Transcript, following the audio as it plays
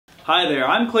Hi there,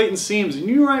 I'm Clayton Seams, and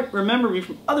you might remember me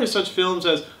from other such films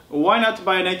as Why Not to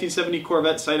Buy a 1970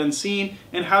 Corvette Sight Unseen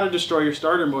and How to Destroy Your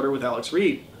Starter Motor with Alex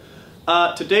Reid.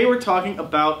 Today we're talking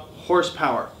about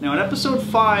horsepower. Now in episode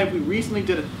 5 we recently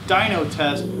did a dyno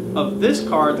test of this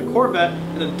car, the Corvette,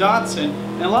 and the Datsun,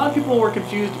 and a lot of people were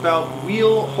confused about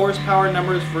wheel horsepower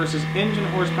numbers versus engine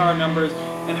horsepower numbers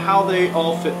and how they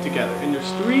all fit together. And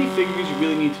there's three figures you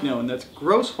really need to know, and that's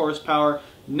gross horsepower,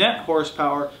 net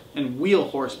horsepower, and wheel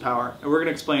horsepower. And we're going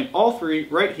to explain all three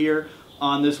right here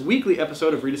on this weekly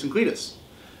episode of Reidus and Cletus.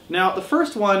 Now the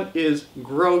first one is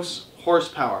gross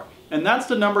horsepower, and that's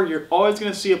the number you're always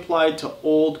going to see applied to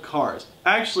old cars.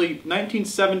 Actually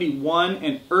 1971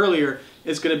 and earlier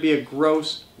is going to be a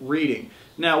gross reading.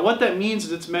 Now what that means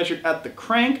is it's measured at the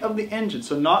crank of the engine,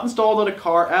 so not installed on a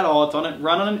car at all, it's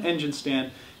run on an engine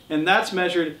stand, and that's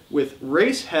measured with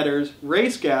race headers,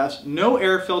 race gas, no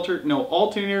air filter, no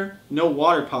alternator, no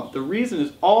water pump. The reason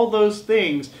is all those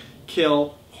things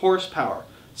kill horsepower.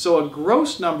 So a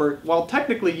gross number, while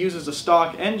technically uses a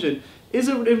stock engine, is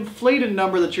an inflated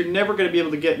number that you're never going to be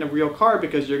able to get in a real car,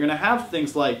 because you're going to have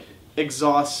things like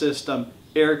exhaust system,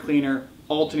 air cleaner,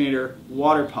 alternator,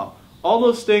 water pump. All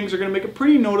those things are going to make a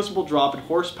pretty noticeable drop in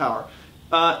horsepower.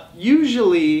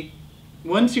 Usually,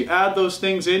 once you add those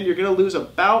things in, you're going to lose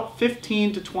about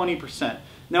 15 to 20%.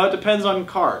 Now it depends on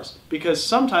cars, because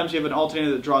sometimes you have an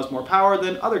alternator that draws more power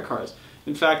than other cars.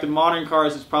 In fact, in modern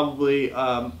cars it's probably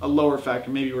a lower factor,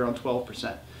 maybe around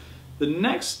 12%. The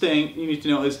next thing you need to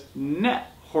know is net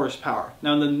horsepower.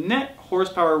 Now the net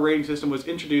horsepower rating system was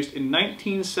introduced in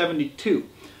 1972.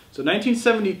 So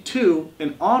 1972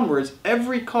 and onwards,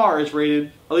 every car is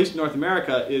rated, at least in North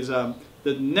America, is the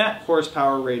net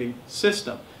horsepower rating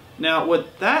system. Now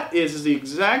what that is the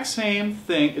exact same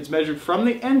thing. It's measured from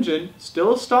the engine,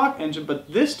 still a stock engine,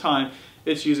 but this time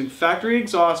it's using factory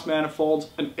exhaust manifolds,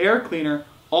 an air cleaner,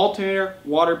 alternator,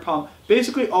 water pump,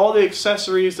 basically all the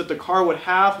accessories that the car would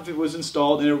have if it was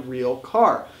installed in a real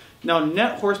car. Now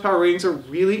net horsepower ratings are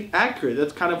really accurate.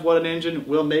 That's kind of what an engine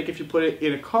will make if you put it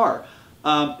in a car.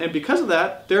 And because of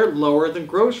that, they're lower than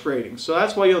gross ratings. So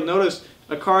that's why you'll notice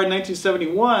a car in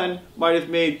 1971 might have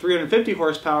made 350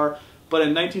 horsepower, but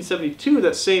in 1972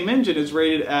 that same engine is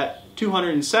rated at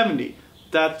 270.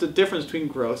 That's the difference between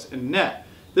gross and net.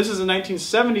 This is a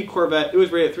 1970 Corvette. It was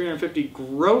rated at 350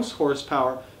 gross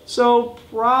horsepower, so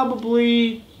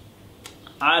probably,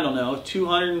 I don't know,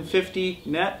 250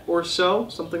 net or so,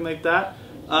 something like that.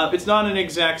 It's not an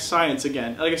exact science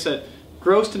again. Like I said,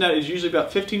 gross to net is usually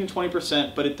about 15 to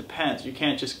 20%, but it depends. You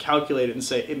can't just calculate it and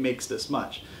say it makes this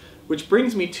much. Which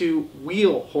brings me to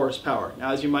wheel horsepower.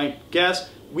 Now as you might guess,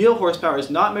 wheel horsepower is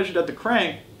not measured at the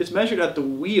crank, it's measured at the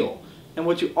wheel. And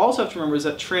what you also have to remember is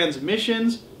that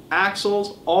transmissions,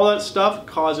 axles, all that stuff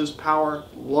causes power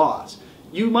loss.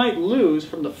 You might lose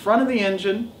from the front of the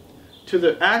engine to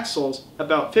the axles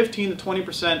about 15 to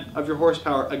 20% of your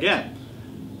horsepower again.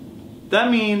 That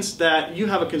means that you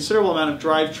have a considerable amount of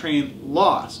drivetrain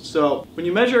loss. So when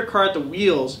you measure a car at the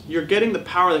wheels, you're getting the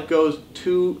power that goes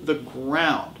to the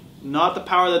ground, not the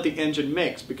power that the engine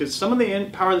makes, because some of the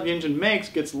power that the engine makes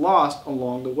gets lost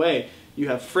along the way. You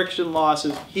have friction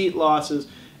losses, heat losses,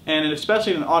 and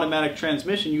especially in an automatic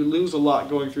transmission, you lose a lot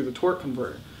going through the torque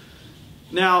converter.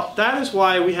 Now, that is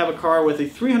why we have a car with a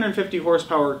 350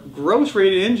 horsepower gross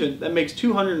rated engine that makes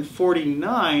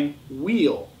 249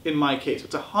 wheel in my case.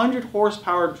 It's a 100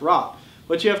 horsepower drop.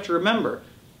 But you have to remember,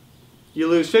 you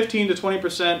lose 15 to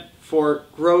 20% for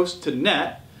gross to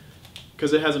net,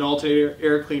 because it has an alternator,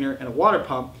 air cleaner, and a water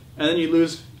pump, and then you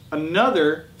lose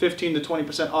another 15 to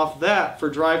 20% off that for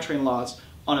drivetrain loss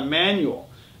on a manual.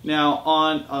 Now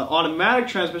on an automatic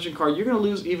transmission car, you're going to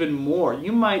lose even more.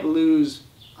 You might lose,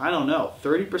 I don't know,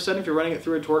 30% if you're running it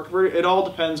through a torque converter. It all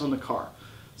depends on the car.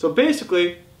 So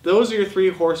basically, those are your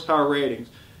three horsepower ratings.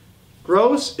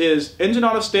 Gross is engine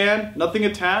on a stand, nothing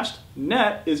attached.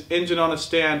 Net is engine on a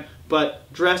stand,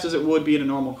 but dressed as it would be in a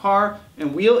normal car.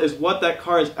 And wheel is what that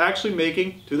car is actually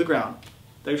making to the ground.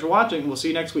 Thanks for watching, and we'll see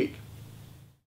you next week.